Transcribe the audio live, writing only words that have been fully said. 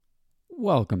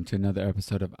Welcome to another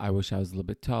episode of I Wish I Was a Little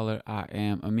Bit Taller. I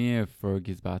am Amir.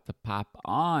 Fergie's about to pop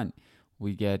on.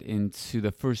 We get into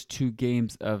the first two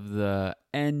games of the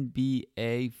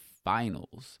NBA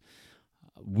Finals.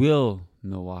 Will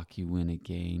Milwaukee win a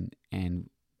game?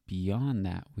 And beyond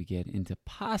that, we get into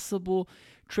possible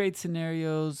trade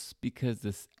scenarios because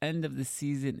this end of the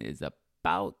season is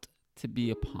about to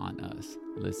be upon us.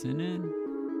 Listen in.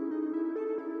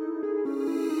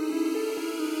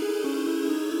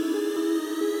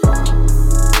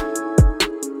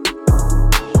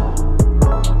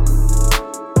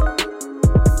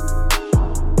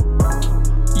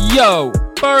 Yo,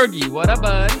 Fergie, what up,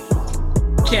 bud?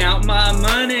 Count my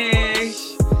money.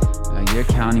 You're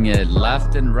counting it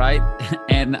left and right,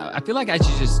 and I feel like I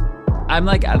should just. I'm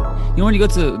like, when you go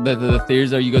to the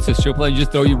theaters or you go to a strip club, you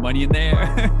just throw your money in there.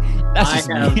 That's just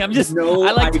me. I'm just. No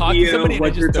I like talking to somebody.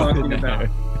 What and I you're just throw it talking in about?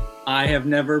 there. I have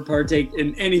never partaked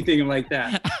in anything like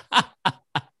that.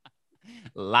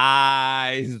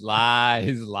 Lies.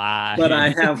 But I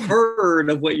have heard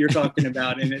of what you're talking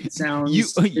about, and it sounds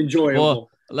enjoyable. Well,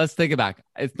 let's take it back.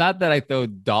 It's not that I throw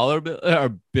dollar or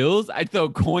bills. I throw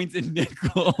coins and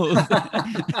nickels.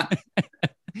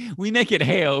 We make it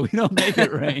hail. We don't make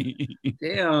it rain.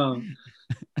 Damn.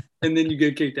 And then you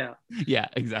get kicked out. Yeah,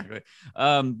 exactly.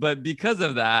 But because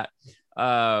of that,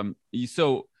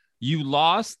 you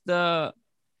lost the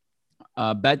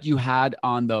bet you had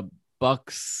on the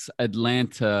Bucks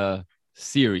Atlanta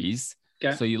series.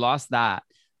 Okay. So you lost that.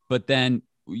 But then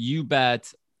you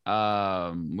bet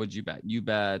what'd you bet? You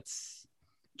bet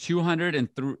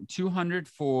 200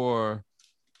 for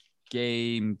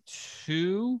game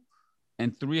 2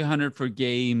 and 300 for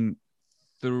game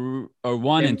 1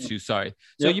 and 2. Sorry.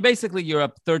 So you're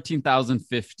up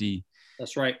 13,050.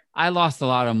 That's right. I lost a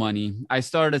lot of money. I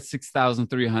started at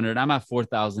 6,300. I'm at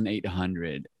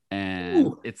 4,800,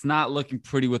 and it's not looking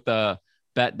pretty with the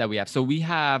bet that we have. So we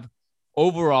have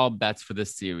overall bets for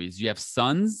this series. You have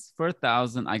Suns for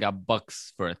 1,000. I got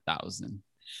Bucks for 1,000.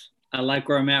 I like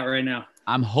where I'm at right now.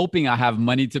 I'm hoping I have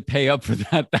money to pay up for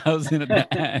that 1,000 at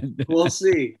the end. We'll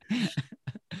see.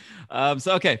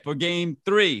 Okay, for game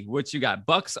 3, what you got?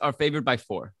 Bucks are favored by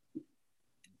 4.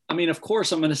 I mean, of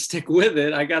course, I'm going to stick with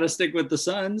it. I got to stick with the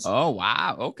Suns. Oh,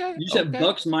 wow. Okay. You said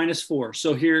Bucks -4.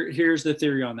 So here's the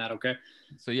theory on that, okay?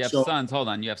 So you have Suns. Hold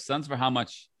on. You have Suns for how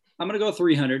much? I'm going to go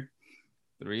 300.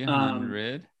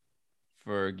 300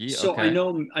 for Fergie. So okay.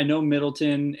 I know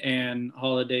Middleton and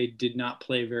Holiday did not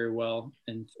play very well,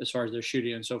 and as far as their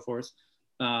shooting and so forth.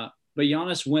 But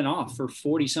Giannis went off for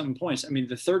 40-something points. I mean,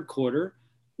 the third quarter,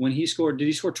 when he scored, did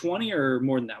he score 20 or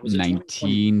more than that? Was it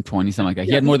 19, 20, something like that?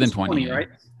 He had more than 20, right?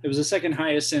 It was the second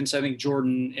highest since, I think,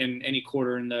 Jordan in any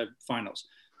quarter in the finals.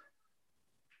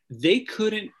 They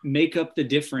couldn't make up the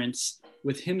difference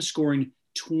with him scoring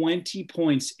 20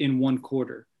 points in one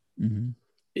quarter. Mm-hmm.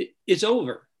 It's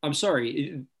over. I'm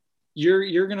sorry.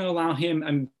 You're going to allow him.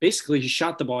 And basically, he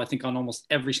shot the ball, I think, on almost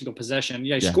every single possession.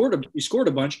 Yeah, he scored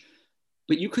a bunch,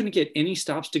 but you couldn't get any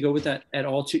stops to go with that at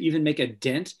all to even make a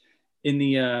dent in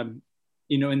the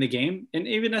in the game. And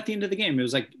even at the end of the game, it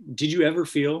was like, did you ever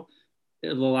feel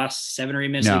the last 7 or 8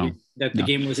 minutes that the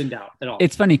game was in doubt at all?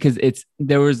 It's funny because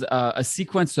there was a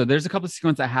sequence. So there's a couple of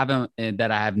sequences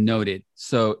that I have noted.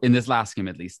 So in this last game,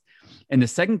 at least in the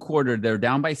second quarter, they're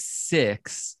down by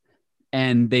 6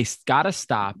 and they got to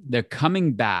stop. They're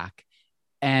coming back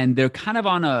and they're kind of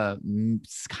on a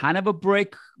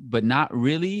break, but not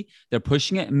really. They're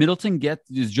pushing it. Middleton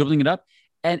is dribbling it up.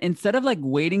 And instead of like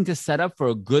waiting to set up for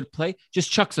a good play, just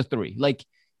chucks a 3. Like,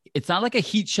 it's not like a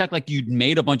heat check, like you'd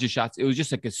made a bunch of shots. It was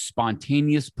just like a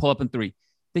spontaneous pull up and 3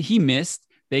 that he missed.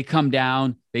 They come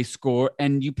down, they score,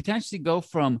 and you potentially go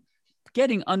from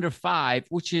getting under 5,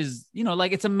 which is,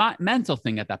 like it's a mental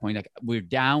thing at that point. Like we're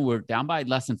down by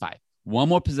less than 5. One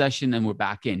more possession and we're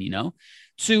back in,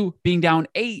 to being down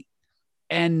 8.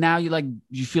 And now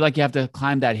you feel like you have to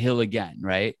climb that hill again.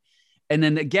 Right. And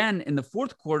then again, in the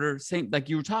fourth quarter, same, like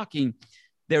you were talking,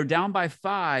 they're down by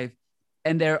 5.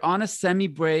 And they're on a semi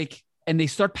break and they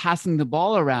start passing the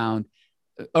ball around,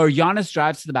 or Giannis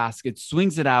drives to the basket,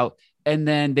 swings it out, and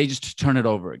then they just turn it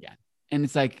over again. And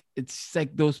it's like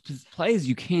those plays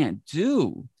you can't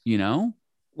do,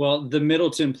 Well, the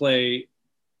Middleton play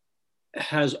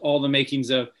has all the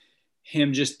makings of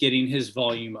him just getting his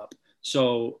volume up.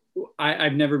 So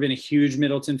I've never been a huge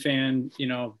Middleton fan,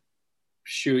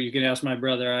 Shoot, you can ask my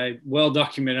brother. Well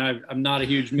documented. I'm not a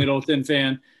huge Middleton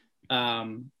fan.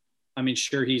 I mean,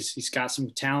 sure, he's got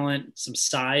some talent, some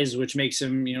size, which makes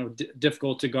him,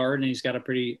 difficult to guard, and he's got a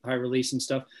pretty high release and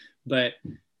stuff. But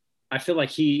I feel like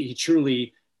he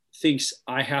truly thinks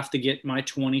I have to get my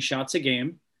 20 shots a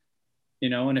game,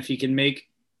 and if he can make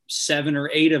 7 or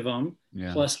 8 of them,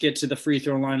 Yeah. plus get to the free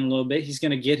throw line a little bit. He's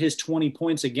going to get his 20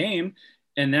 points a game.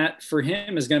 And that for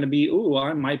him is going to be,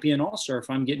 I might be an all-star if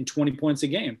I'm getting 20 points a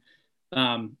game.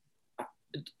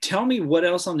 Tell me what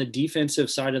else on the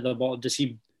defensive side of the ball does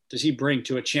he bring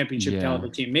to a championship caliber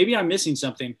team? Maybe I'm missing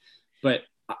something, but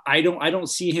I don't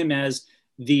see him as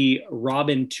the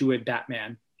Robin to a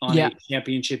Batman on a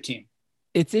championship team.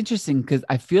 It's interesting because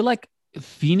I feel like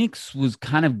Phoenix was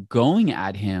kind of going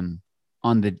at him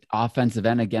on the offensive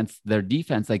end against their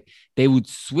defense. Like they would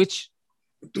switch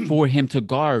for him to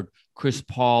guard Chris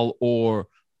Paul or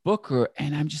Booker.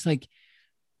 And I'm just like,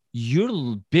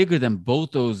 you're bigger than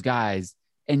both those guys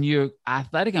and you're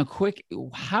athletic and quick.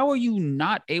 How are you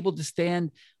not able to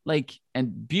stand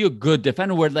and be a good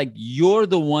defender where you're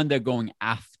the one they're going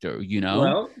after,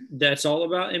 Well, that's all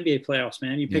about NBA playoffs,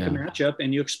 man. You pick a matchup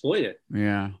and you exploit it.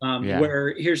 Yeah.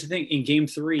 Where here's the thing, in game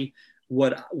 3,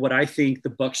 what I think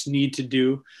the Bucks need to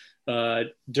do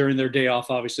during their day off,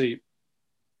 obviously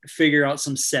figure out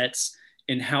some sets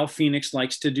and how Phoenix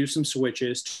likes to do some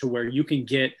switches to where you can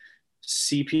get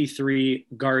CP3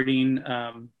 guarding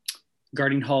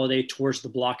Holiday towards the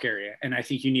block area. And I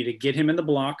think you need to get him in the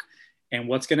block. And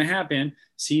what's going to happen,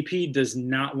 CP does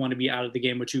not want to be out of the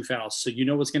game with 2 fouls. So you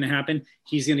know what's going to happen?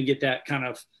 He's going to get that kind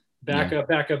of back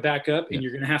up. And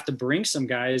you're going to have to bring some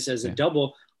guys as a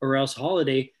double or else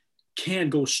Holiday can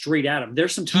go straight at him.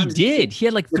 There's some times he had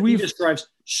 3. He just drives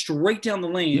straight down the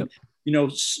lane,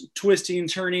 twisting,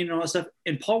 turning and all that stuff.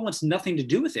 And Paul wants nothing to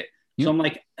do with it. So I'm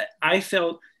like, I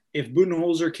felt if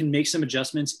Budenholzer can make some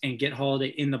adjustments and get Holiday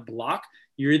in the block,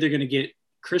 you're either going to get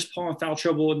Chris Paul in foul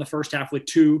trouble in the first half with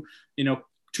 2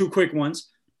 quick ones,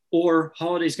 or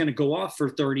Holiday's going to go off for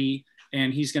 30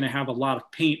 and he's going to have a lot of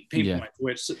paint points,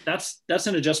 which that's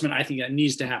an adjustment I think that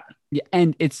needs to happen. Yeah.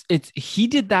 And he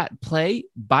did that play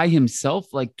by himself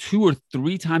 2 or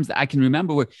 3 times that I can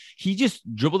remember where he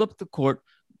just dribbled up the court,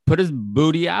 put his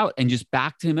booty out and just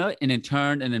backed him out and then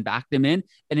turned and then backed him in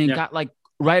and then got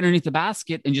right underneath the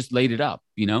basket and just laid it up.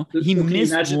 He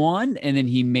missed one and then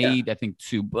he made, I think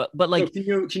 2, but so can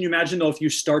you imagine though, if you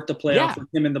start the playoff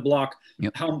with him in the block,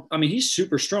 he's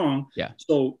super strong. Yeah.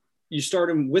 So you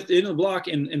start him in the block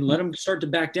and let him start to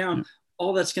back down.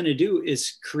 All that's going to do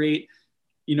is create,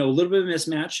 a little bit of a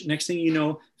mismatch. Next thing you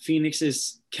know, Phoenix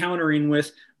is countering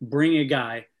with bring a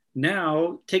guy.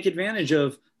 Now take advantage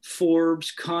of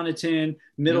Forbes, Connaughton,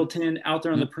 Middleton out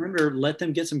there on the perimeter. Let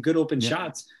them get some good open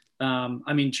shots. I'm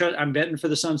betting for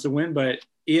the Suns to win, but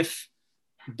if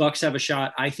Bucks have a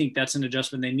shot, I think that's an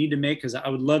adjustment they need to make because I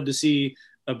would love to see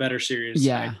a better series.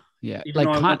 Yeah. Is it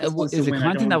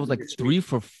Connaughton that was 3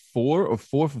 for 4 or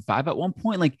 4 for 5 at one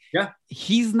point?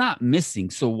 He's not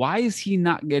missing. So why is he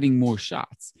not getting more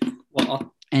shots?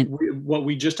 Well, what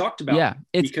we just talked about,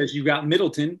 because you got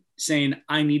Middleton saying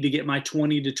I need to get my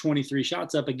 20 to 23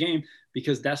 shots up a game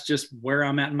because that's just where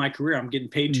I'm at in my career. I'm getting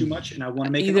paid too much and I want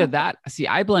to make either that. See,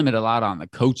 I blame it a lot on the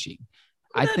coaching.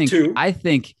 I think,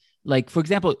 for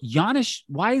example, Giannis,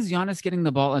 why is Giannis getting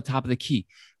the ball on top of the key?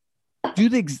 Do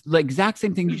the exact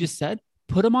same thing you just said.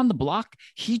 Put him on the block.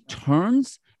 He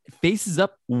turns, faces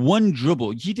up, one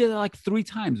dribble. He did it 3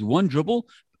 times. One dribble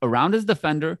around his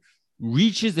defender,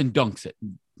 reaches and dunks it.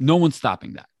 No one's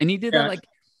stopping that. And he did that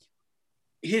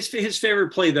his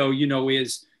favorite play though,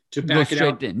 is to back go it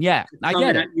out. In. Yeah, I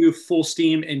get it. You full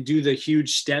steam and do the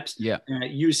huge steps. Yeah,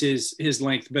 use his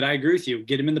length. But I agree with you.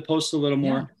 Get him in the post a little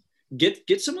more.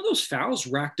 Get some of those fouls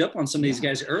racked up on some of these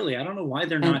guys early. I don't know why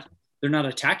they're not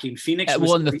attacking. Phoenix.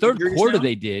 Well, in the third quarter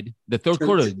they did. The third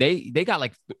quarter they got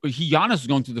Giannis was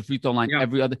going to the free throw line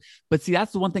every other. But see,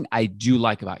 that's the one thing I do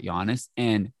like about Giannis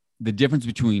and the difference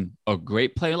between a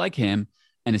great player like him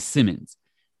and a Simmons.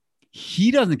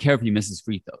 He doesn't care if he misses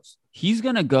free throws. He's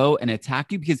going to go and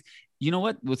attack you because you know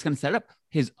what's going to set up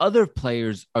his other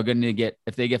players are going to get,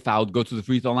 if they get fouled, go to the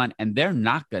free throw line and they're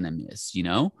not going to miss,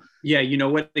 Yeah. You know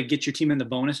what? They get your team in the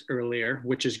bonus earlier,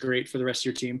 which is great for the rest of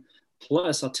your team.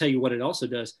 Plus I'll tell you what it also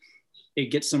does. It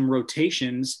gets some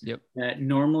rotations that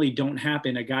normally don't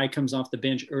happen. A guy comes off the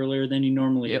bench earlier than he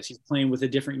normally is. He's playing with a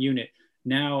different unit.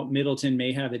 Now Middleton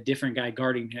may have a different guy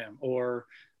guarding him or,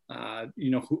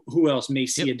 who else may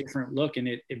see a different look and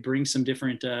it brings some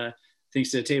different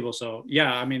things to the table. So,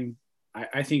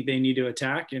 I think they need to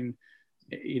attack and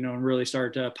really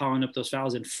start piling up those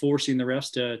fouls and forcing the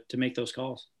refs to make those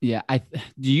calls. Yeah.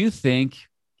 Do you think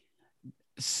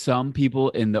some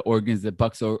people in the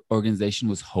Bucks organization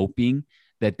was hoping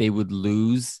that they would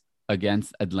lose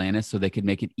against Atlanta so they could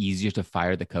make it easier to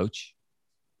fire the coach?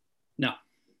 No.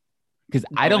 Because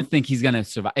I don't think he's going to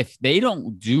survive. If they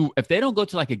don't go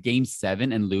to a game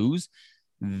 7 and lose,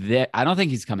 I don't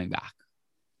think he's coming back.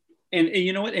 And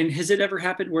you know what? And has it ever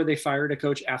happened where they fired a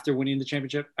coach after winning the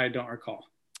championship? I don't recall.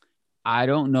 I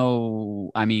don't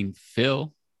know. I mean,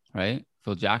 Phil, right?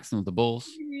 Phil Jackson with the Bulls.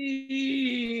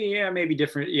 Yeah, maybe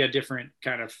different. Yeah, different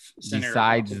kind of scenario.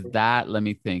 Besides that, let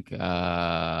me think. Did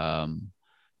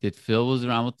Phil was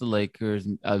around with the Lakers?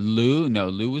 Lou? No,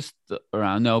 Lou was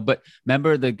around. No, but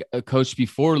remember the coach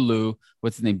before Lou,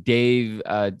 what's his name? Dave,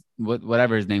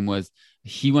 whatever his name was.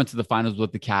 He went to the finals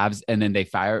with the Cavs, and then they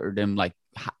fired him like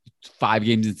 5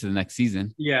 games into the next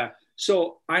season. Yeah.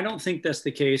 So I don't think that's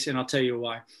the case, and I'll tell you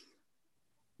why.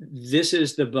 This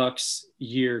is the Bucks'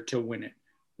 year to win it.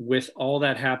 With all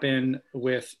that happened,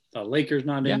 with the Lakers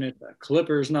not in it, the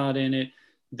Clippers not in it,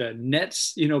 the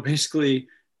Nets, basically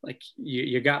like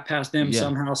you got past them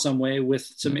somehow, some way with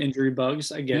some injury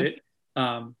bugs. I get it.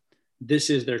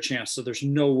 This is their chance. So there's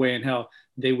no way in hell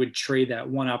they would trade that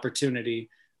one opportunity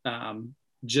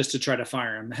just to try to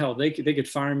fire him. Hell, they could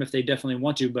fire him if they definitely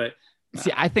want to, but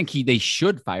see, I think they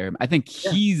should fire him. I think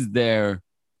he's the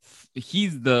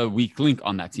weak link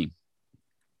on that team.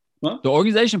 Well, the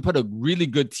organization put a really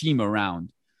good team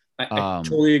around. I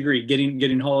totally agree.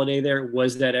 Getting Holiday there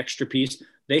was that extra piece.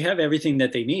 They have everything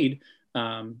that they need.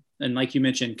 And like you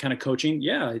mentioned, kind of coaching.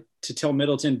 Yeah. To tell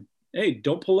Middleton, hey,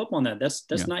 don't pull up on that.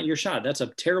 That's not your shot. That's a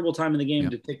terrible time in the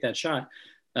game to take that shot.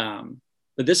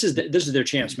 But this is their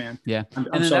chance, man. Yeah.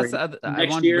 I'm sorry.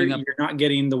 Next year, you're not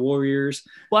getting the Warriors.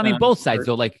 Well, I mean, both sides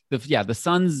though. Like the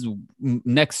Suns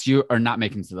next year are not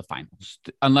making it to the finals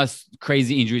unless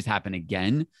crazy injuries happen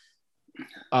again.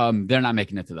 They're not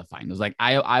making it to the finals. Like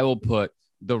I will put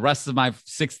the rest of my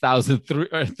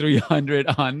 6,300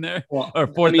 on there or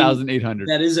 4,800.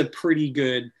 That is a pretty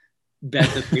good bet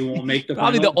that they won't make the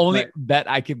probably finals. The only bet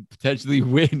I could potentially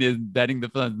win is betting the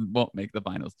Suns won't make the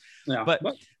finals. Yeah, but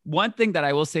one thing that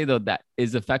I will say though that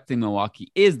is affecting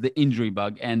Milwaukee is the injury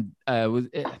bug. And I'm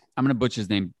gonna butcher his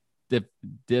name.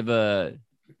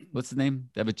 What's his name?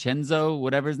 DiVincenzo,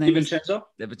 whatever his name is.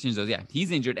 DiVincenzo. Yeah,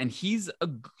 he's injured, and he's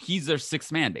their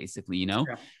sixth man basically. Yeah.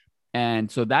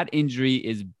 And so that injury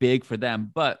is big for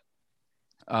them. But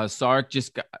Sark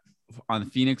just got on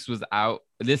Phoenix was out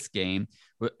this game,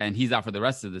 and he's out for the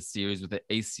rest of the series with the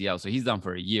ACL, so he's done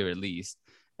for a year at least.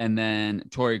 And then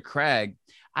Torrey Craig,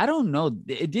 I don't know.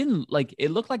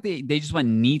 It looked like they just went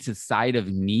knee to side of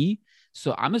knee.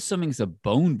 So I'm assuming it's a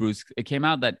bone bruise. It came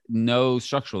out that no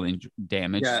structural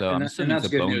damage. Yeah, so I'm assuming it's a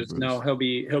bone bruise. No, he'll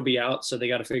be out. So they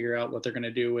got to figure out what they're going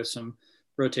to do with some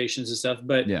rotations and stuff.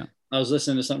 But yeah, I was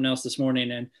listening to something else this morning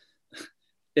and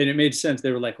it made sense.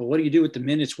 They were like, well, what do you do with the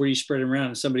minutes? Where do you spread them around?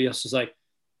 And somebody else was like,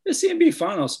 it's the NBA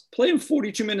finals. Play them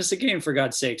 42 minutes a game, for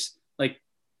God's sakes. Like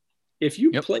if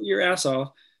you play your ass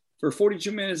off for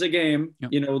 42 minutes a game,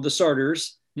 the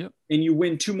starters, and you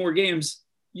win 2 more games,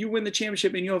 you win the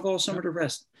championship and you have all summer to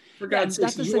rest. For God's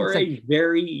sake, you are a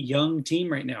very young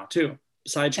team right now too,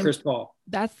 besides Chris Paul.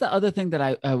 That's the other thing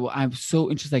that I'm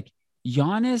so interested. Like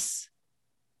Giannis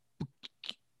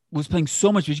was playing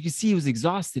so much, but you can see he was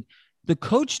exhausted. The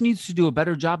coach needs to do a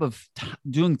better job of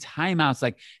doing timeouts.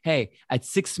 Like, hey, at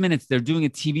 6 minutes, they're doing a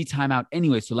TV timeout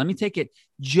anyway. So let me take it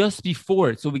just before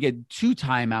it. So we get 2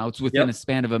 timeouts within a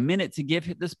span of a minute to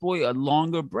give this boy a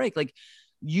longer break. Like,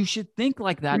 you should think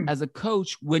like that as a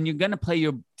coach when you're going to play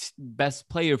your best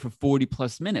player for 40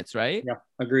 plus minutes, right? Yeah,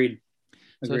 agreed.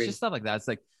 So it's just stuff like that. It's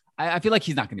like, I feel like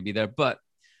he's not going to be there, but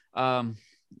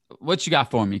what you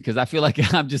got for me? Because I feel like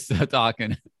I'm just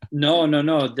talking.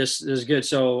 No. This is good.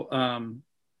 So I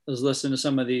was listening to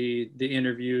some of the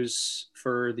interviews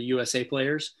for the USA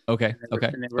players. Okay.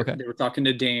 They were talking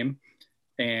to Dame,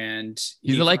 and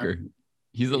he's a Laker.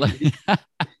 He's a Laker.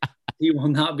 He will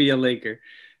not be a Laker.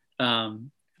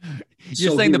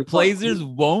 You're saying the Blazers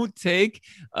won't take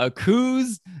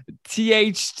Kuz,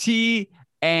 THT,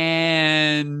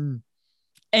 and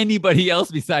anybody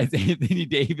else besides Anthony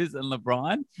Davis and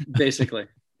LeBron? Basically.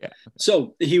 Yeah.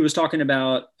 So he was talking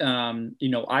about,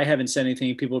 I haven't said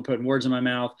anything. People are putting words in my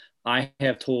mouth. I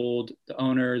have told the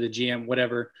owner, the GM,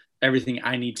 whatever, everything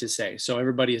I need to say. So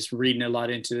everybody is reading a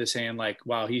lot into this, saying like,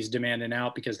 wow, he's demanding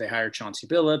out because they hired Chauncey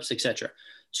Billups, etc.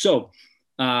 So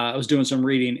I was doing some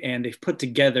reading, and they've put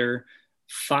together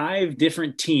 5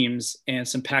 different teams and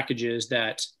some packages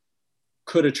that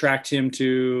could attract him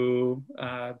to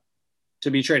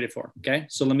be traded for. Okay.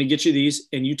 So let me get you these,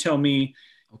 and you tell me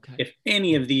if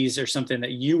any of these are something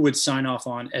that you would sign off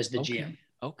on as the GM.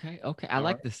 Okay. I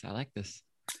like this.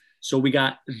 So we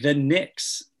got the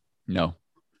Knicks. No.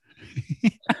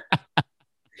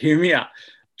 Hear me out.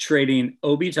 Trading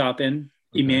Obi Toppin,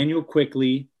 Emmanuel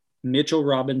Quickley, Mitchell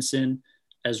Robinson,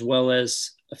 as well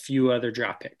as a few other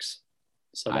draft picks.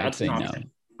 So that's an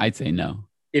option. I'd say no.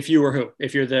 If you were who?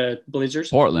 If you're the Blazers?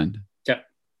 Portland. Okay.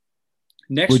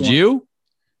 Next Would one. you?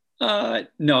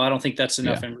 No, I don't think that's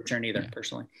enough Yeah. in return either, Yeah.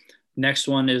 personally. Next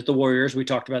one is the Warriors. We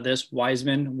talked about this.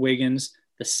 Wiseman, Wiggins,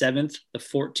 the 7th, the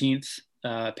 14th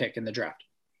pick in the draft.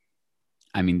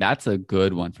 I mean, that's a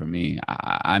good one for me.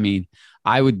 I mean,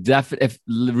 I would definitely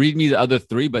read me the other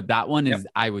three, but that one is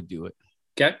I would do it.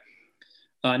 Okay.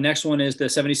 Next one is the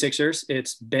 76ers.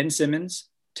 It's Ben Simmons,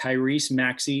 Tyrese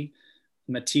Maxey,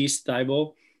 Matisse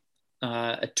Thybulle,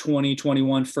 a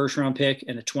 2021 first round pick,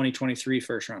 and a 2023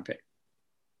 first round pick.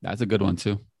 That's a good one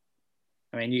too.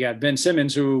 I mean, you got Ben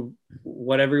Simmons, who,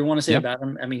 whatever you want to say about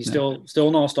him, I mean, he's still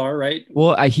an all-star, right?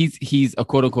 Well, he's a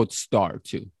quote unquote star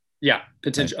too. Yeah,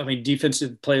 potential. Right. I mean,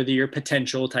 defensive player of the year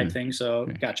potential type thing. So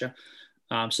gotcha.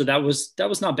 So that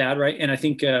was not bad, right? And I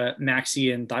think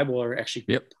Maxey and Thybulle are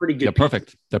actually pretty good. Yeah,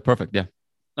 perfect. They're perfect. Yeah.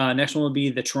 Next one would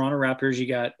be the Toronto Raptors. You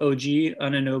got OG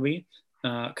Anunoby,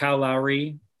 Kyle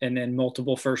Lowry, and then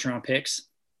multiple first-round picks.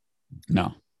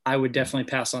 No, I would definitely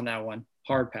pass on that one.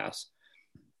 Hard pass.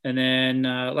 And then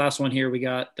last one here, we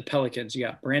got the Pelicans. You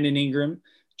got Brandon Ingram,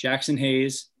 Jackson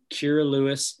Hayes, Kira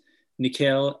Lewis,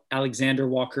 Nickeil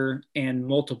Alexander-Walker, and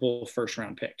multiple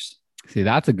first-round picks. See,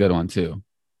 that's a good one too.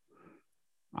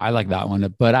 I like that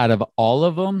one. But out of all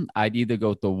of them, I'd either go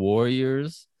with the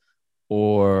Warriors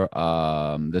or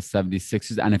the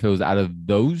 76ers. And if it was out of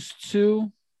those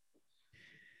two,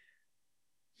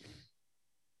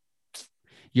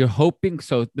 you're hoping.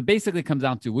 So the basically comes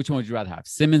down to which one would you rather have,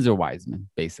 Simmons or Wiseman,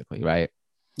 basically, right?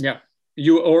 Yeah.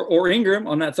 You or Ingram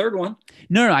on that third one.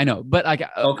 No, I know. But like,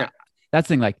 okay. That's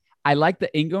the thing. Like, I like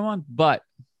the Ingram one, but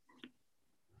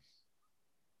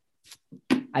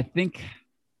I think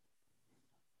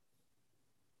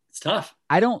it's tough.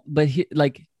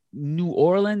 Like New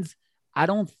Orleans, I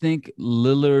don't think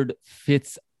Lillard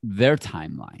fits their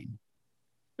timeline.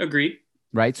 Agreed.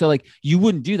 Right. So like you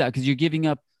wouldn't do that because you're giving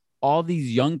up all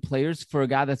these young players for a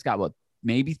guy that's got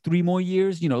maybe 3 more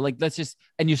years, like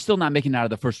and you're still not making it out of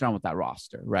the first round with that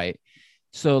roster. Right.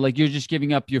 So like you're just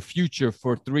giving up your future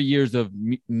for 3 years of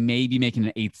maybe making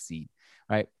an 8th seed.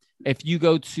 Right. If you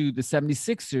go to the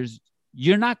 76ers,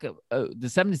 you're not the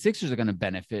 76ers are going to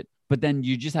benefit, but then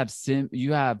you just have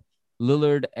you have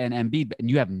Lillard and Embiid, and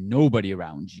you have nobody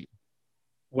around you.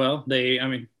 Well, you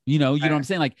know what I'm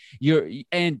saying? Like you're,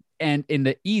 and in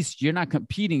the East, you're not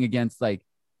competing against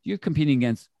you're competing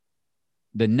against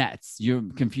the Nets. You're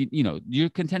you're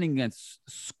contending against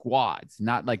squads,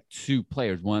 not like 2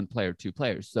 players, 1 player, 2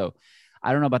 players. So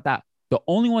I don't know about that. The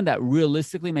only one that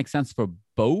realistically makes sense for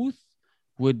both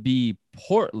would be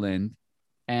Portland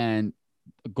and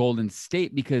Golden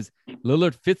State, because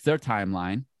Lillard fits their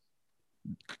timeline.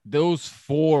 Those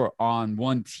 4 on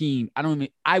one team,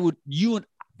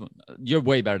 you're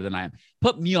way better than I am.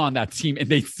 Put me on that team and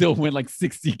they still win like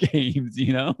 60 games,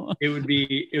 It would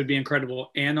be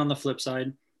incredible. And on the flip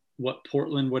side, what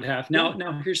Portland would have.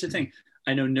 Now here's the thing.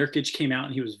 I know Nurkic came out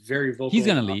and he was very vocal. He's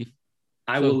going to leave.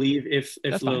 I will leave if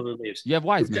Lillard leaves. You have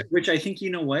Wiseman. Which I think,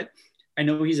 you know what? I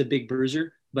know he's a big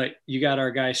bruiser, but you got our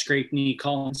guy Scrape Knee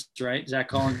Collins, right? Zach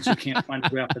Collins, who can't find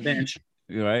his way off the bench.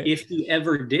 Right. If he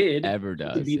ever does,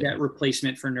 to be that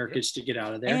replacement for Nurkic to get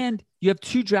out of there. And you have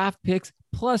 2 draft picks,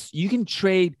 plus you can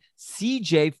trade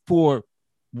CJ for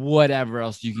whatever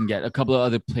else you can get, a couple of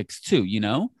other picks too,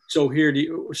 So hear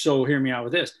me out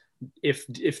with this. If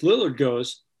Lillard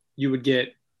goes, you would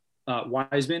get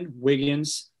Wiseman,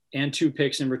 Wiggins, and 2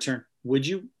 picks in return. Would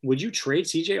you trade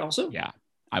CJ also? Yeah,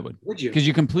 I would. Would you? Because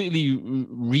you're completely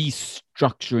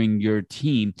restructuring your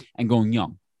team and going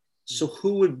young. So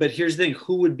but here's the thing,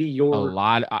 who would be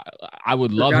I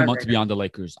would love him to be on the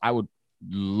Lakers. I would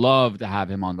love to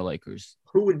have him on the Lakers.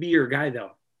 Who would be your guy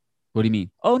though? What do you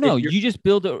mean? Oh no, you just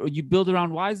build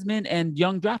around Wiseman and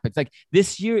young draft picks. Like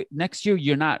next year,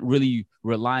 you're not really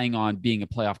relying on being a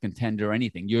playoff contender or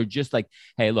anything. You're just like,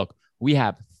 hey, look, we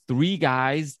have 3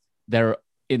 guys that are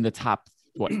in the top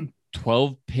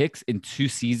 12 picks in 2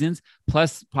 seasons,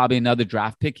 plus probably another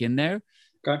draft pick in there.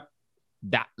 Okay.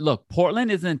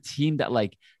 Portland isn't a team that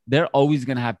they're always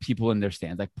going to have people in their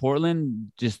stands. Like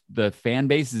Portland, just the fan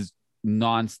base is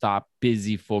nonstop,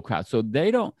 busy, full crowd. So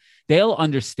they'll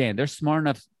understand. They're smart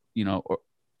enough, or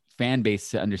fan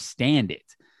base to understand it.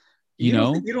 You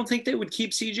don't think they would keep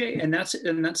CJ and that's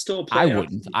still a playoff? I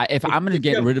wouldn't. If I'm going to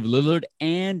get rid of Lillard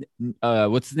and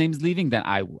what's his name's leaving, then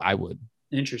I would.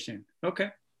 Interesting. Okay.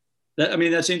 That's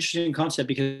an interesting concept,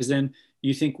 because then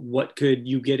you think, what could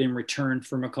you get in return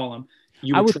for McCollum?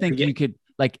 I would think you could,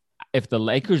 if the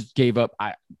Lakers gave up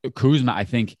Kuzma, I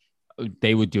think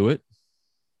they would do it.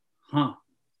 Huh.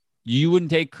 You wouldn't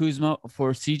take Kuzma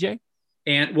for CJ?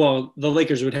 And the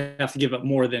Lakers would have to give up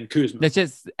more than Kuzma.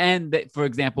 For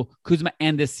example, Kuzma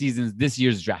and this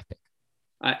year's draft pick.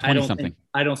 I don't think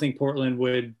I don't think Portland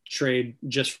would trade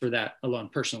just for that alone,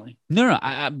 personally. No,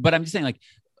 but I'm just saying, like,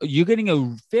 you're getting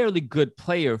a fairly good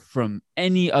player from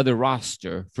any other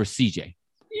roster for CJ.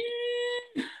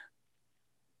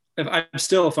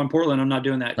 If I'm Portland, I'm not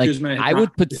doing that. Like, Kuzma I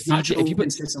would put CJ if you put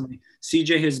consistently.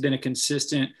 CJ has been a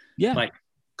consistent, like,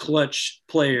 clutch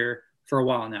player for a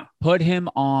while now. Put him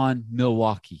on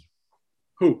Milwaukee.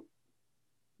 Who?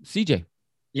 CJ.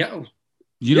 Yeah.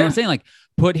 You know what I'm saying? Like,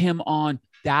 put him on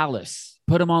Dallas.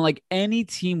 Put him on, like, any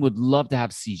team would love to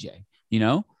have CJ, you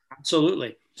know?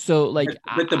 Absolutely. So, like,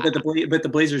 but the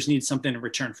Blazers need something in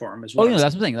return for him as well. Oh, yeah,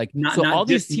 that's what I'm saying. Like, so all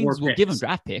these teams will give him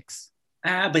draft picks.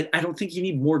 But I don't think you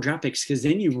need more draft picks, because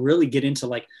then you really get into,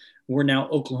 like, we're now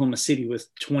Oklahoma City with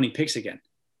 20 picks again.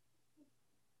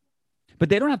 But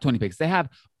they don't have 20 picks. They have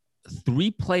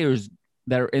 3 players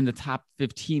that are in the top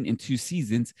 15 in 2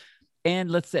 seasons.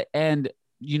 And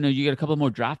you get a couple more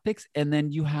draft picks, and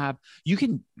then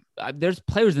there's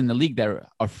players in the league that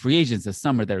are free agents this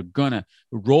summer that are gonna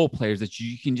role players that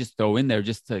you can just throw in there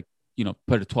just to,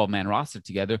 put a 12-man roster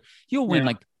together. You'll win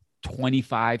like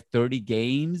 25, 30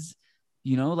 games,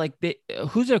 like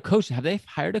who's their coach? Have they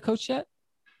hired a coach yet?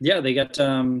 Yeah, they got,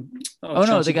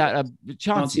 they got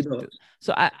Chauncey.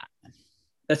 So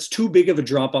that's too big of a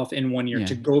drop off in 1 year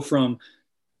to go from,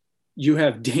 you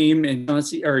have Dame and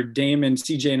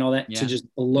CJ and all that to just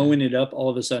blowing it up all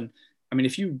of a sudden. I mean,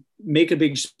 if you make a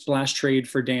big splash trade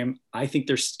for Dame, I think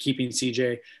they're keeping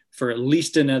CJ for at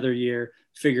least another year,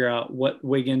 figure out what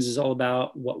Wiggins is all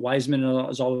about, what Wiseman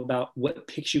is all about, what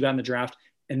picks you got in the draft.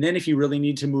 And then if you really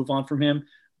need to move on from him,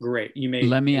 great.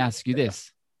 Let me ask you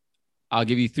this. I'll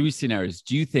give you 3 scenarios.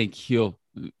 Do you think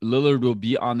Lillard will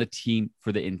be on the team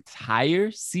for the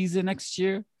entire season next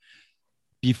year,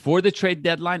 before the trade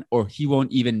deadline, or he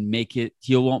won't even make it?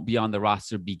 He won't be on the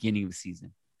roster beginning of the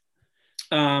season.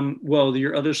 Well,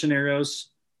 your other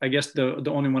scenarios, I guess the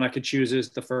only one I could choose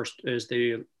is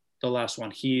the last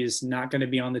one. He's not going to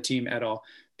be on the team at all,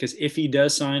 because if he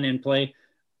does sign and play,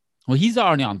 well, he's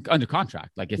already under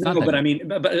contract. Like, it's not. But I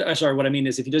mean, sorry, what I mean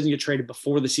is, if he doesn't get traded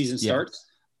before the season starts,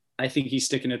 I think he's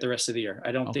sticking it the rest of the year.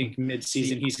 I don't think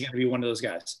mid-season he's going to be one of those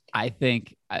guys. I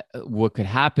think what could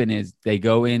happen is they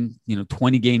go in,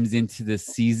 20 games into the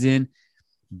season.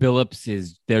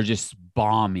 Billups they're just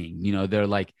bombing. They're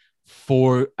like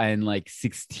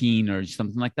 4-16 or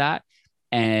something like that.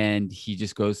 And he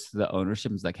just goes to the ownership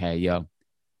and is like, hey, yo,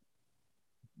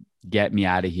 get me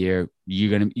out of here.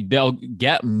 They'll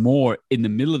get more in the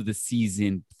middle of the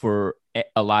season for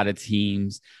a lot of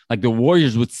teams. Like, the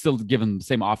Warriors would still give him the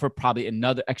same offer, probably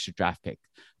another extra draft pick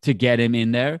to get him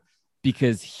in there,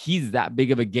 because he's that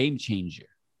big of a game changer.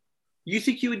 You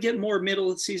think you would get more middle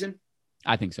of the season?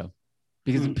 I think so,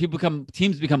 because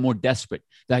teams become more desperate.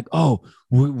 They're like, oh,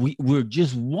 we're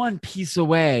just one piece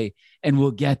away and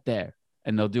we'll get there,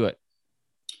 and they'll do it.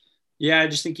 Yeah, I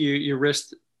just think you risk,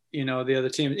 the other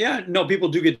team. Yeah, no, people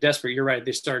do get desperate. You're right.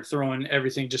 They start throwing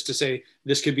everything just to say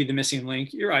this could be the missing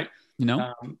link. You're right.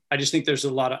 I just think there's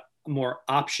a lot of more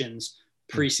options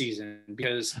preseason,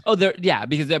 because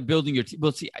because they're building your team.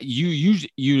 Well, see,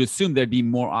 you assume there'd be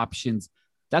more options.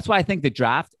 That's why I think the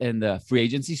draft and the free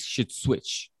agency should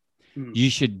switch. You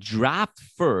should draft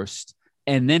first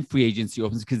and then free agency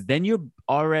opens, because then you're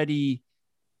already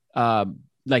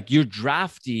you're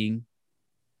drafting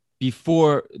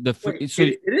before the free.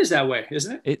 It is that way,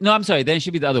 isn't it? No, I'm sorry. Then it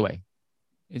should be the other way,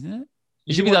 isn't it?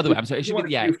 It should be the other way. I'm sorry. It should be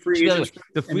the other way.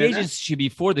 The free agents should be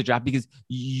before the draft, because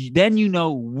then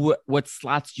what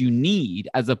slots you need,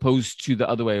 as opposed to the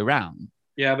other way around.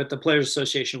 Yeah, but the Players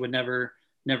Association would never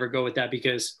go with that,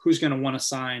 because who's going to want to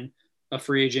sign a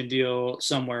free agent deal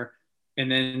somewhere,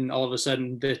 and then all of a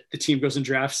sudden the team goes and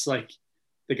drafts like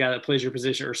the guy that plays your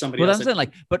position or somebody else. That's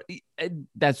saying, but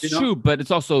that's true. But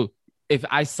it's also, if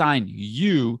I sign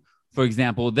you, for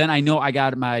example, then I know I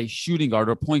got my shooting guard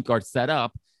or point guard set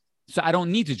up. So I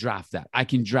don't need to draft that. I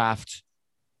can draft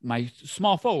my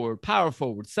small forward, power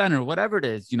forward, center, whatever it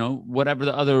is, whatever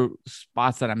the other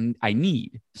spots that I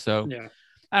need. So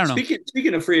I don't know.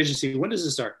 Speaking of free agency, when does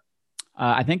it start?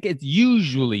 I think it's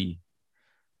usually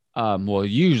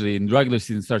in regular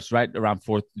season starts right around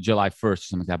July 1st or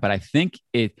something like that. But I think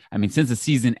since the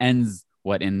season ends,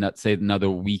 in let's say another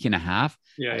week and a half,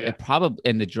 it probably,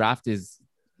 and the draft is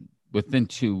within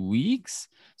 2 weeks.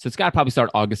 So it's got to probably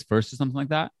start August 1st or something like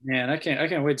that. Man, I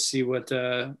can't wait to see what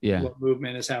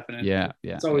movement is happening. Yeah.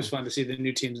 It's always fun to see the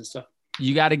new teams and stuff.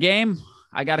 You got a game?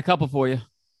 I got a couple for you.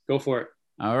 Go for it.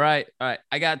 All right. I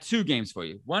got 2 games for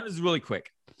you. One is really quick.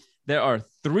 There are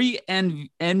 3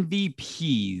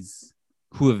 MVPs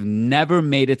who have never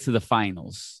made it to the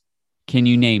finals. Can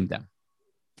you name them?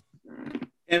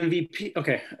 MVP.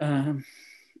 Okay.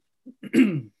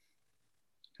 who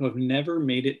have never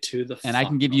made it to the And I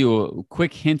can give you a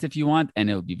quick hint if you want, and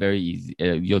it'll be very easy.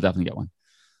 You'll definitely get one.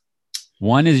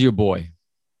 One is your boy.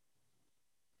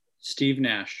 Steve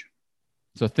Nash.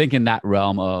 So think in that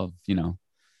realm of,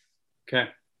 Okay.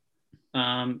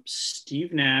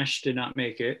 Steve Nash did not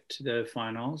make it to the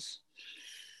finals.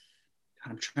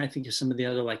 I'm trying to think of some of the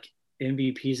other like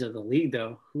MVPs of the league,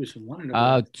 though. Who's won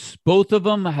it? Both of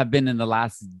them have been in the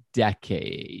last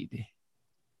decade.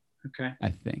 Okay. I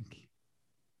think.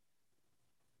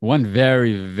 One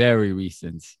very, very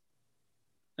recent.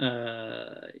 Giannis,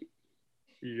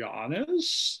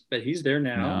 but he's there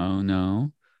now.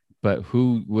 No. But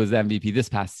who was MVP this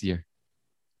past year?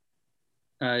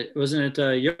 Wasn't it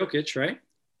Jokic, right?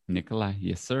 Nikolai,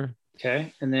 yes, sir.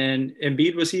 Okay. And then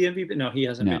Embiid, was he MVP? No, he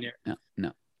hasn't been here.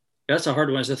 No. That's a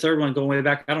hard one. It's the third one going way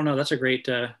back. I don't know. That's a great.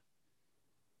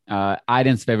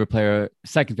 Iden's second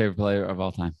favorite player of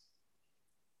all time.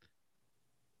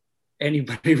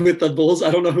 Anybody with the Bulls?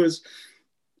 I don't know who's.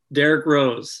 Derrick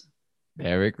Rose.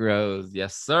 Derrick Rose.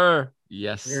 Yes, sir.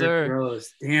 Yes, Derrick sir.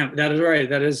 Rose. Damn, that is right.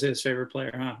 That is his favorite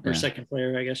player, huh? Or second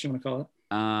player, I guess you want to call it.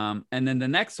 And then the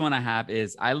next one I have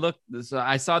is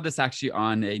I saw this actually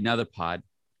on another pod.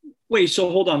 Wait, so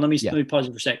hold on. Let me pause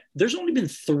you for a sec. There's only been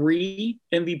 3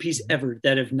 MVPs ever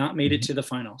that have not made it to the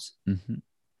finals. Mm-hmm.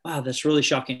 Wow, that's really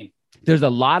shocking. There's a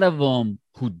lot of them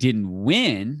who didn't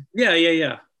win.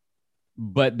 Yeah.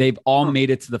 But they've all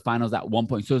made it to the finals at one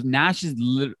point. So Nash is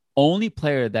the only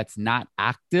player that's not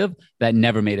active that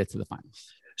never made it to the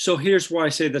finals. So here's why I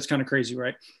say that's kind of crazy,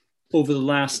 right? Over the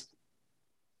last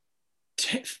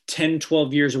 10,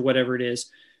 12 years or whatever it is,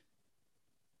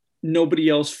 nobody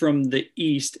else from the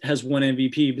East has won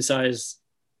MVP besides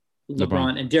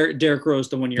LeBron. And Derrick Rose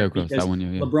the 1 year. Derrick Rose, that 1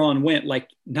 year, yeah. LeBron went like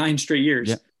 9 straight years.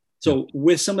 Yeah. So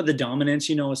with some of the dominance,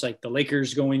 it's like the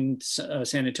Lakers going,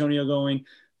 San Antonio going,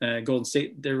 Golden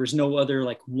State. There was no other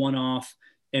like one-off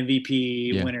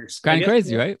MVP winners. Kind of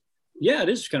crazy, right? Yeah, it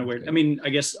is kind of weird. I mean, I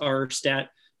guess our stat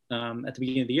at the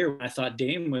beginning of the year when I thought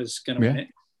Dame was going to win it,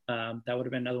 that would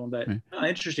have been another one. But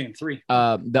interesting, 3.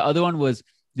 The other one was,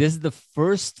 this is the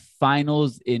first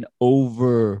finals in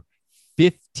over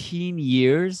 15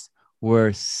 years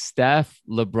where Steph,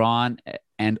 LeBron,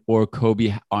 and or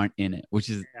Kobe aren't in it, which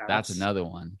is that's another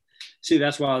one. See,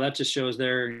 that's why that just shows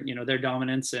their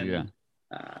dominance and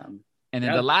and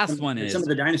then the last one is some of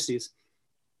the dynasties.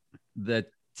 The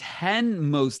 10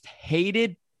 most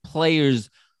hated players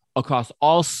across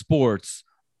all sports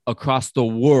across the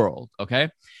world. Okay.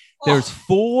 There's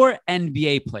 4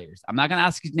 NBA players. I'm not going to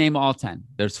ask you to name all 10.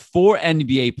 There's 4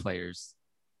 NBA players.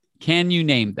 Can you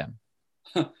name them?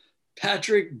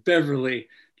 Patrick Beverly.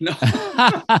 No.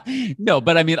 No,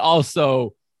 but I mean,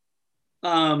 also.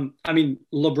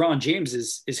 LeBron James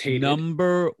is hated.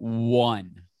 Number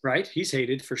 1. Right. He's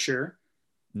hated for sure.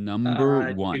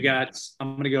 Number 1.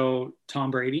 I'm going to go Tom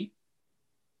Brady.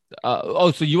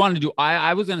 So you want to do?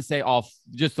 I was gonna say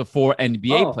just the 4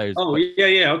 NBA players. Oh,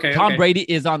 yeah. Okay. Tom Brady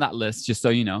is on that list, just so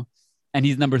you know, and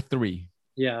he's number 3.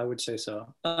 Yeah, I would say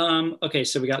so. Okay,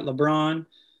 so we got LeBron.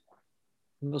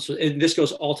 This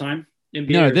goes all time.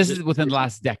 NBA, no, this is within the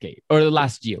last decade or the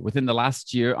last year. Within the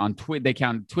last year on Twitter, they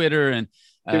count Twitter and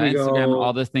Instagram and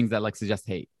all those things that like suggest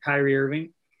hate. Kyrie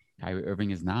Irving. Kyrie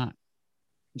Irving is not.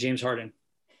 James Harden.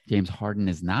 James Harden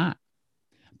is not.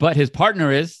 But his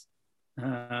partner is.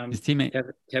 His teammate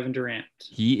Kevin Durant.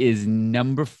 He is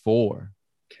number 4.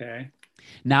 Okay.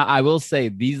 Now I will say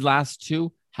these last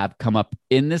 2 have come up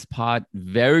in this pod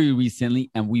very recently,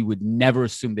 and we would never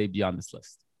assume they'd be on this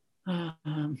list.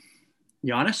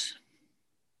 Giannis.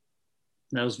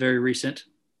 That was very recent.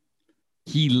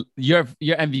 Your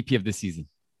MVP of the season.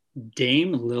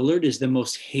 Dame Lillard is the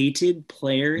most hated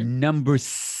player. Number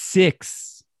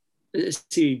 6.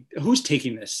 See, who's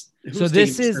taking this? So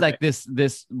this is like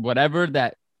this whatever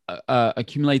that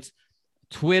accumulates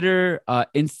Twitter,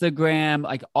 Instagram,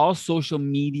 like all social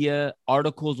media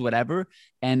articles, whatever.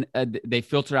 And they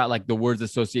filter out like the words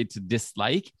associated to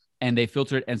dislike, and they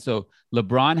filter it. And so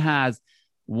LeBron has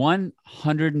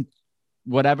 100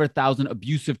 whatever thousand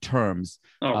abusive terms.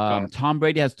 Tom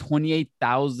Brady has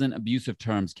 28,000 abusive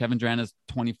terms. Kevin Durant has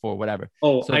 24, whatever.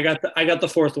 So, I got the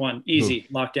 4th one. Easy.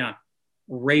 Lockdown.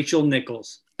 Rachel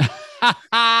Nichols.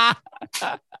 I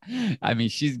mean,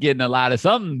 she's getting a lot of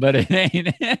something, but it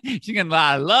ain't. She's getting a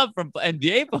lot of love from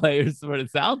NBA players, what it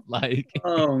sounds like.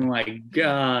 Oh my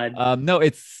God. No,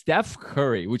 it's Steph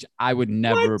Curry, which I would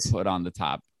never put on the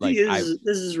top. Like,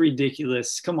 this is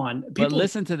ridiculous. Come on, people, but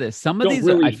listen to this. Some of these,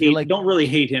 I feel like, don't really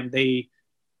hate him. They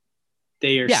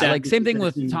are. Yeah, like same thing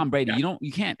with Tom Brady. Yeah.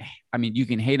 You can't. I mean, you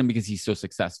can hate him because he's so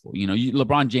successful.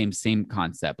 LeBron James, same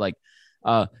concept. Like.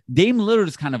 Dame Lillard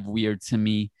is kind of weird to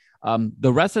me.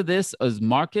 The rest of this is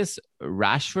Marcus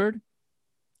Rashford.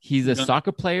 He's a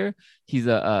soccer player. He's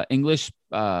a English,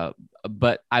 but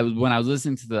when I was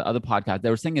listening to the other podcast, they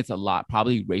were saying it's a lot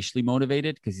probably racially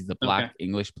motivated because he's a black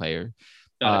English player.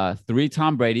 3,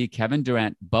 Tom Brady, Kevin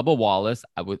Durant, Bubba Wallace.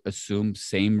 I would assume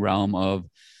same realm of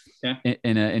in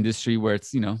an industry where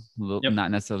it's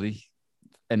not necessarily.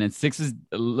 And then 6 is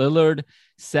Lillard.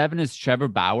 7 is Trevor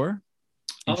Bauer.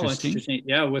 Interesting.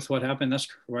 Yeah, with what happened, that's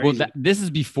crazy. Well, this is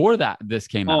before this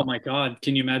came out. Oh my God!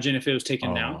 Can you imagine if it was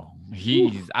taken now?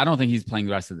 I don't think he's playing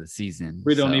the rest of the season.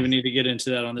 We don't even need to get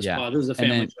into that on this pod. This is a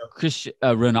family show.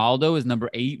 Ronaldo is number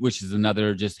 8, which is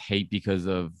another just hate because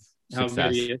of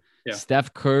success.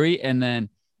 Steph Curry, and then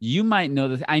you might know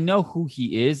this. I know who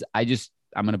he is. I'm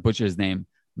gonna butcher his name.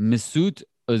 Mesut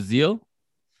Ozil.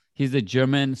 He's a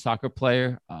German soccer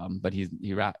player, but he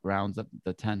rounds up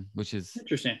the 10, which is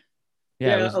interesting.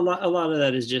 Yeah, a lot of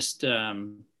that is just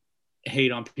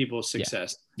hate on people's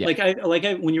success. Yeah. Like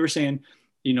I when you were saying,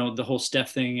 the whole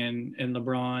Steph thing and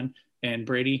LeBron and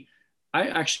Brady, I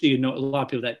actually know a lot of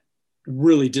people that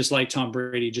really dislike Tom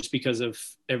Brady just because of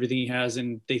everything he has,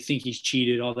 and they think he's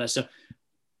cheated, all that stuff.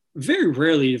 Very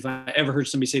rarely have I ever heard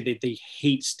somebody say that they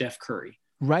hate Steph Curry.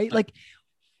 Right? Like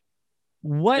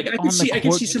what? I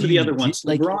can see some of the other ones.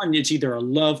 LeBron, it's either a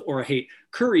love or a hate.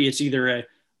 Curry, it's either a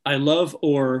I love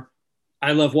or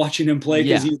I love watching him play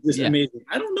because he's just amazing.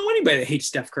 I don't know anybody that hates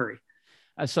Steph Curry.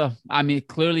 So, I mean,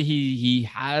 clearly he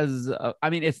has,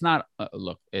 it's not,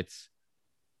 look, it's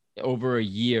over a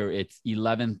year, it's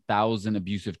 11,000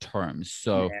 abusive terms.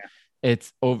 So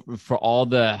it's over for all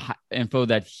the info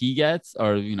that he gets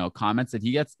or, comments that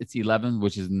he gets, it's 11,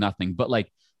 which is nothing. But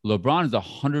like LeBron is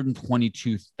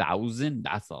 122,000.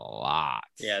 That's a lot.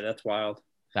 Yeah, that's wild.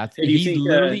 He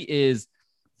literally is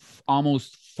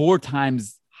almost 4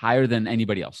 times higher than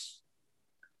anybody else.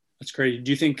 That's crazy.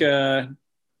 Do you think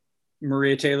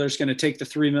Maria Taylor's going to take the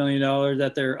 $3 million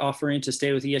that they're offering to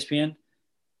stay with ESPN?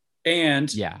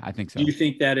 And yeah, I think so. Do you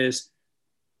think that is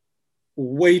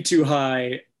way too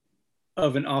high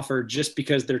of an offer just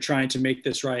because they're trying to make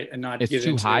this right and not it's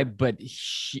too high? But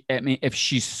if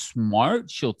she's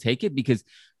smart, she'll take it because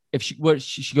if she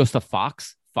goes to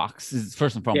Fox is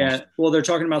first and foremost. Yeah, well, they're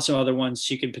talking about some other ones.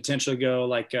 She could potentially go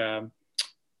like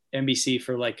NBC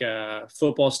for like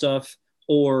football stuff,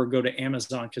 or go to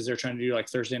Amazon because they're trying to do like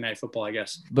Thursday Night Football, I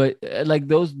guess. But like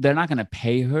those, they're not going to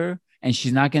pay her, and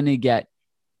she's not going to get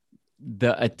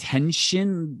the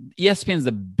attention. ESPN is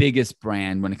the biggest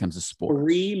brand when it comes to sports.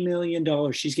 $3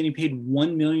 million. She's getting paid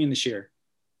 $1 million this year.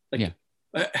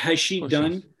 Has she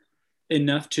done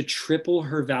enough to triple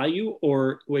her value,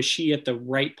 or was she at the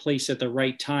right place at the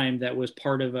right time that was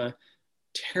part of a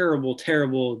terrible,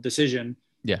 terrible decision?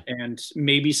 Yeah. And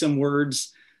maybe some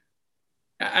words.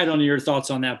 I don't know your thoughts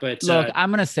on that, but look,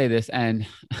 I'm going to say this, and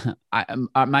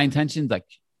my intentions, like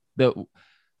there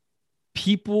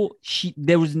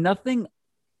was nothing.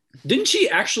 Didn't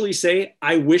she actually say,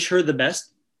 I wish her the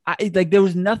best? There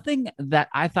was nothing that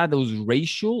I thought that was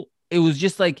racial. It was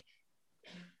just like,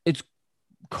 it's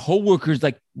coworkers.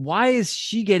 Like, why is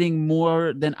she getting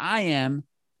more than I am?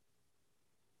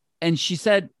 And she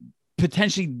said,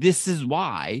 potentially this is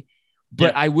why.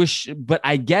 But I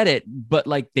get it. But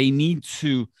like, they need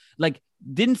to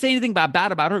didn't say anything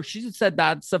bad about her. She just said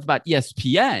bad stuff about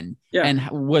ESPN and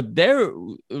what their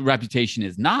reputation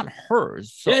is, not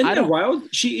hers. So I don't. Wild.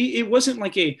 It wasn't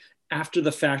like a after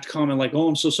the fact comment like, "Oh,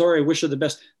 I'm so sorry. I wish her the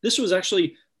best." This was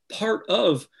actually part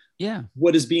of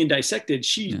what is being dissected.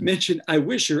 She mentioned, "I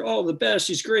wish her all the best.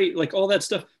 She's great." Like all that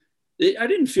stuff. I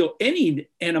didn't feel any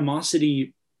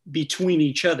animosity between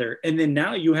each other. And then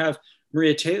now you have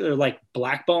Maria Taylor like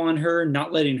blackballing her,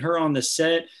 not letting her on the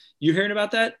set. You hearing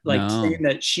about that? Like saying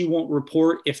that she won't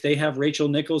report if they have Rachel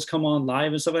Nichols come on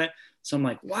live and stuff like that. So I'm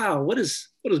like, wow, what is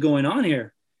going on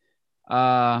here?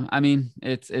 I mean,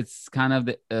 it's kind of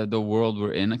the world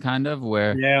we're in, kind of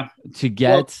where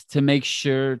to make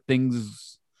sure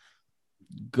things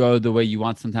go the way you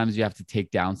want. Sometimes you have to take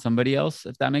down somebody else,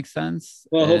 if that makes sense.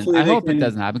 Well, hopefully I hope it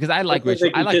doesn't happen because I like Rachel.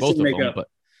 I like both of them, but.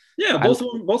 Yeah, both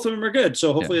of them are good.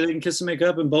 So hopefully they can kiss and make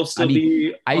up and both still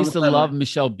be. I used to love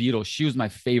Michelle Beadle. She was my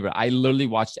favorite. I literally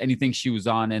watched anything she was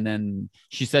on, and then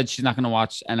she said she's not going to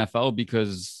watch NFL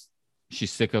because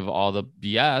she's sick of all the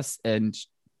BS, and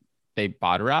they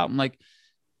bought her out. I'm like,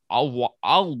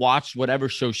 I'll watch whatever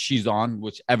show she's on,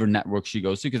 whichever network she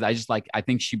goes to, because I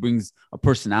think she brings a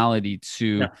personality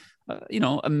to,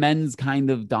 a men's kind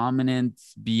of dominant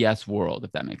BS world,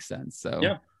 if that makes sense. So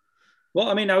yeah. Well,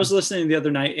 I mean, I was listening the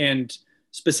other night and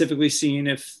specifically seeing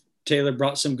if Taylor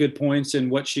brought some good points in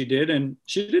what she did, and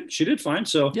she did fine.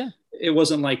 So Yeah. it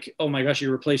wasn't like, oh my gosh,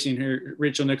 you're replacing her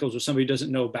Rachel Nichols with somebody who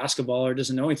doesn't know basketball or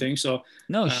doesn't know anything. So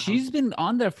No, she's been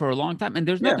on there for a long time, and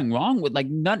there's Yeah. nothing wrong with like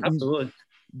none. absolutely.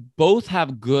 Both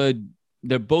have good.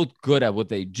 They're both good at what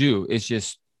they do. It's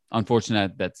just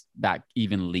unfortunate that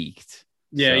even leaked.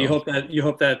 Yeah, So, you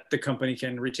hope that the company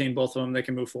can retain both of them. They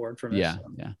can move forward from this. yeah,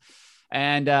 So. yeah.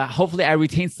 And hopefully I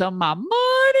retain some of my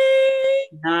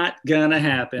money. Not gonna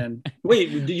happen. Wait,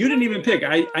 you didn't even pick.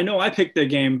 I know I picked the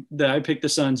game. I picked the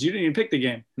Suns. You didn't even pick the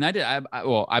game. And I did.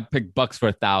 I picked Bucks for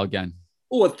 1,000 again.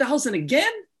 Oh, 1,000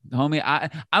 again? Homie,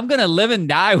 I'm gonna live and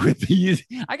die with these.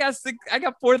 I got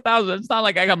 4,000. It's not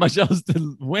like I got much else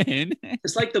to win.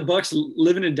 It's like the Bucks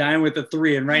living and dying with the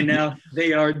 3, and right now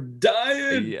they are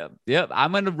dying. Yep.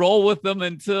 I'm gonna roll with them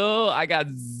until I got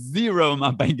 0 in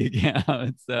my bank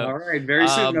account. So all right, very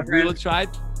soon. We will try.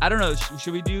 I don't know.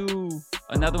 Should we do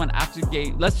another one after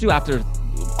game? Let's do after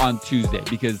on Tuesday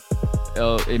because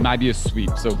it might be a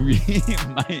sweep, so we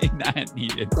might not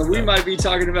need it. So we might be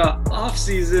talking about off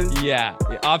season. Yeah,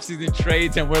 off-season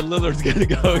trades and where Lillard's gonna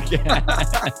go again.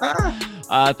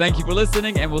 Thank you for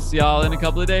listening, and we'll see y'all in a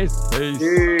couple of days. Peace.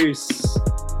 Peace.